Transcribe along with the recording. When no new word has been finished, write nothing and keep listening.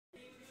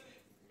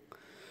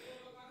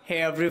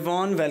Hey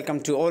everyone, welcome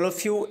to all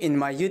of you in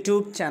my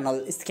YouTube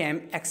channel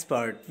Scam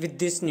Expert with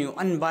this new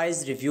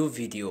unbiased review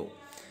video.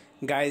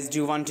 Guys, do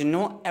you want to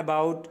know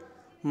about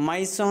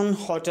Maison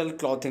Hotel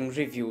Clothing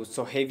Reviews?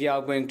 So here we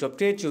are going to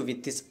update you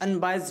with this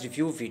unbiased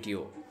review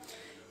video.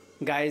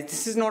 Guys,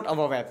 this is not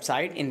our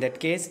website. In that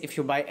case, if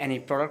you buy any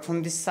product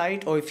from this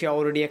site or if you are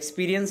already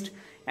experienced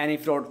and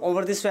if you're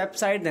over this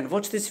website, then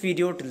watch this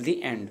video till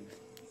the end.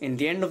 In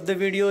the end of the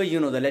video, you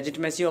know the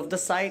legitimacy of the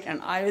site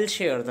and I will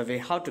share the way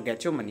how to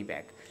get your money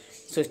back.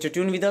 So stay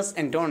tuned with us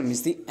and don't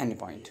miss any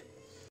point.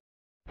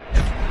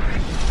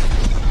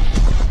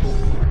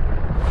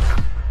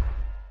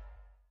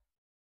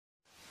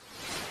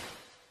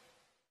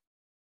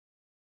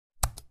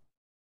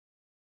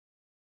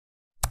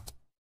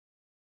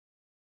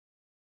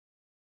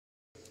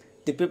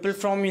 The people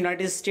from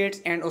United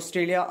States and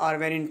Australia are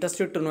very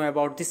interested to know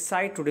about this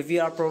site. Today we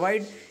are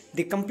provide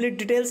the complete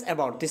details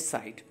about this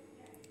site.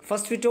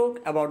 First we talk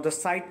about the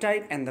site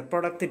type and the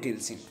product it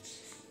deals in.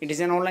 It is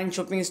an online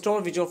shopping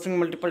store which offering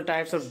multiple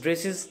types of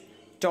dresses,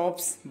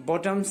 tops,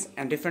 bottoms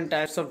and different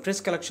types of dress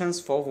collections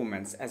for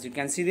women. As you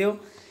can see there,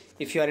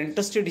 if you are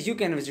interested, you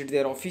can visit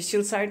their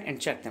official site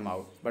and check them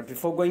out. But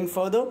before going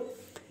further,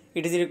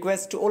 it is a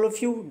request to all of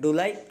you, do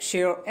like,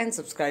 share and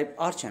subscribe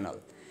our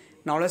channel.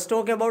 Now let's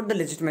talk about the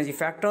legitimacy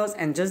factors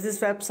and judge this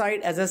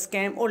website as a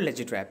scam or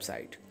legit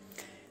website.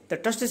 The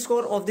trust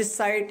score of this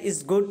site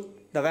is good.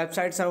 The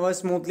website server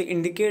smoothly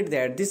indicate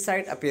that this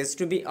site appears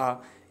to be a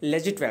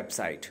legit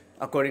website.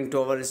 According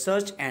to our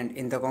research and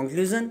in the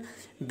conclusion,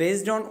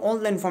 based on all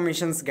the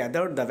informations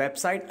gathered, the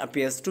website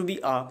appears to be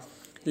a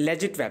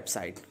legit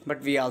website.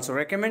 But we also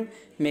recommend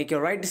make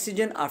your right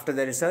decision after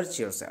the research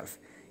yourself.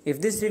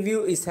 If this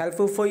review is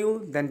helpful for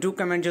you, then do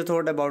comment your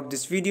thought about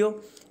this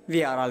video.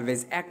 We are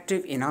always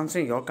active in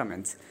answering your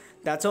comments.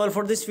 That's all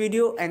for this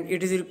video and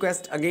it is a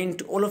request again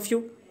to all of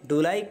you.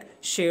 Do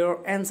like, share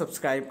and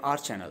subscribe our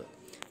channel.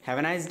 Have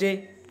a nice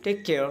day.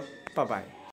 Take care. Bye-bye.